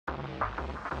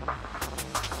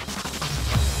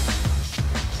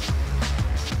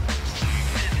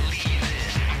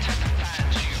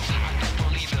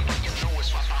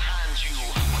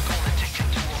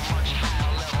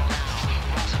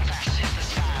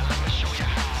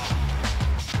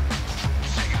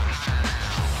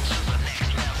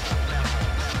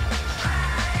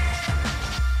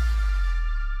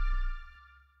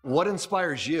What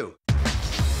inspires you?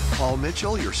 Paul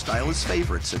Mitchell, your stylist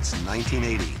favorite since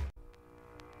 1980.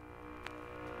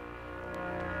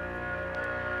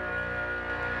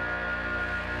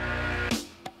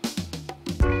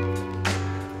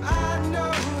 I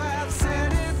know I've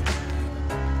said it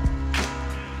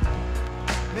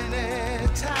many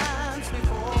times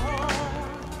before.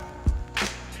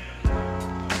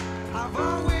 I've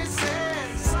always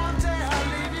said someday I'll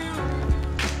leave you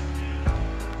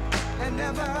and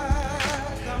never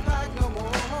come back no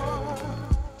more.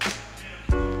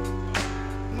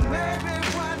 Maybe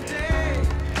one day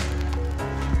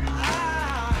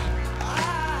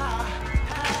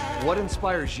What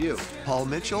inspires you? Paul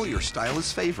Mitchell, your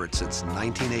stylist favorite since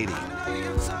 1980.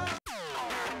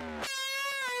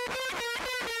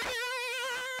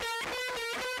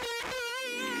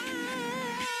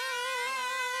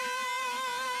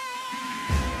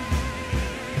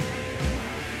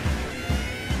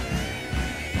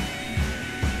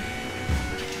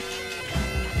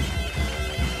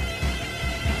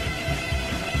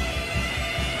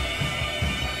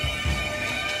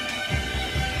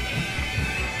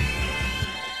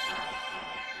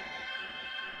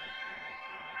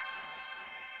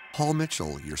 Paul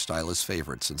Mitchell, your stylist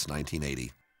favorite since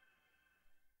 1980.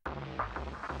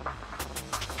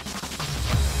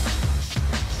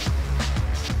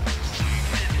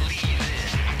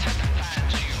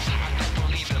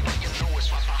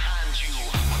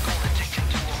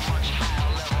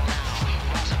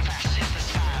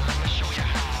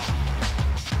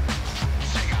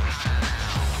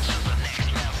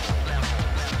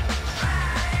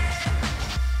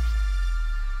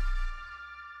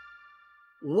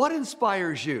 What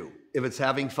inspires you? If it's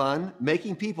having fun,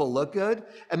 making people look good,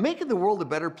 and making the world a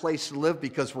better place to live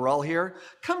because we're all here,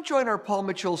 come join our Paul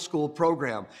Mitchell School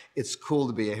program. It's cool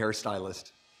to be a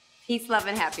hairstylist. Peace, love,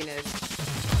 and happiness.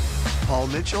 Paul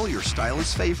Mitchell, your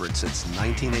stylist favorite since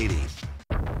 1980.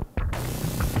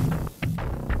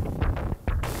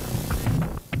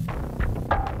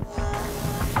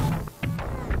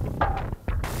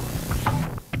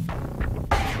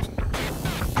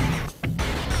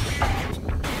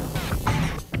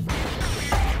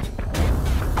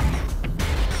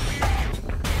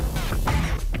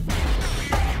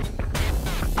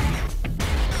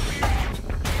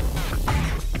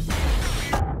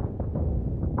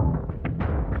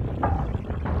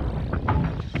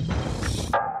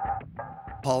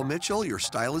 Paul Mitchell, your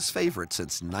stylist favorite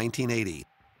since 1980.